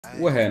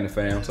What happening,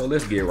 fam? So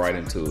let's get right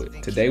into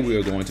it. Today we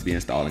are going to be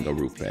installing a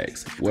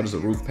RoofPax. What is a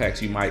RoofPax,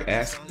 you might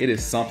ask? It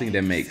is something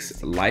that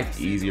makes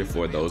life easier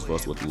for those of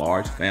us with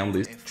large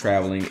families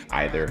traveling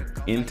either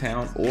in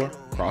town or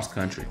cross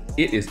country.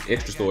 It is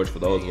extra storage for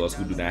those of us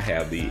who do not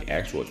have the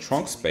actual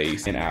trunk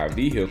space in our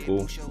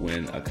vehicle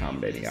when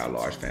accommodating our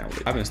large family.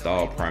 I've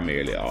installed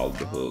primarily all of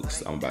the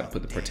hooks. I'm about to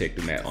put the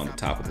protective mat on the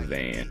top of the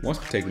van. Once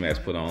the protective mat's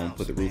put on,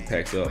 put the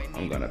RoofPax up,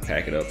 I'm gonna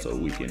pack it up so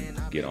we can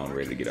get on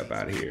ready to get up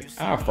out of here.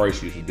 Our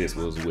first use of this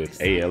was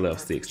with ALF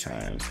 6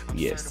 chimes.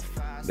 Yes,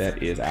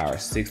 that is our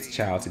 6th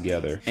child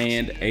together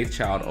and 8th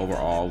child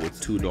overall with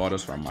 2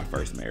 daughters from my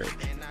first marriage.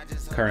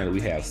 Currently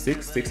we have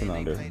 6 and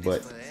under,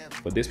 but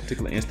for this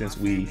particular instance,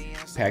 we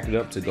packed it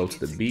up to go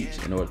to the beach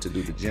in order to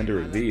do the gender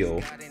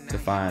reveal to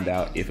find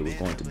out if it was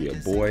going to be a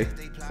boy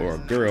or a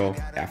girl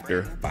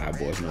after 5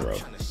 boys in a row.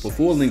 For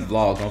full-length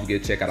vlogs, don't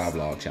forget to check out our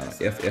vlog channel,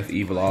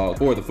 FFE Vlog.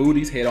 For the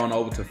foodies, head on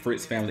over to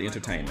Fritz Family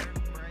Entertainment.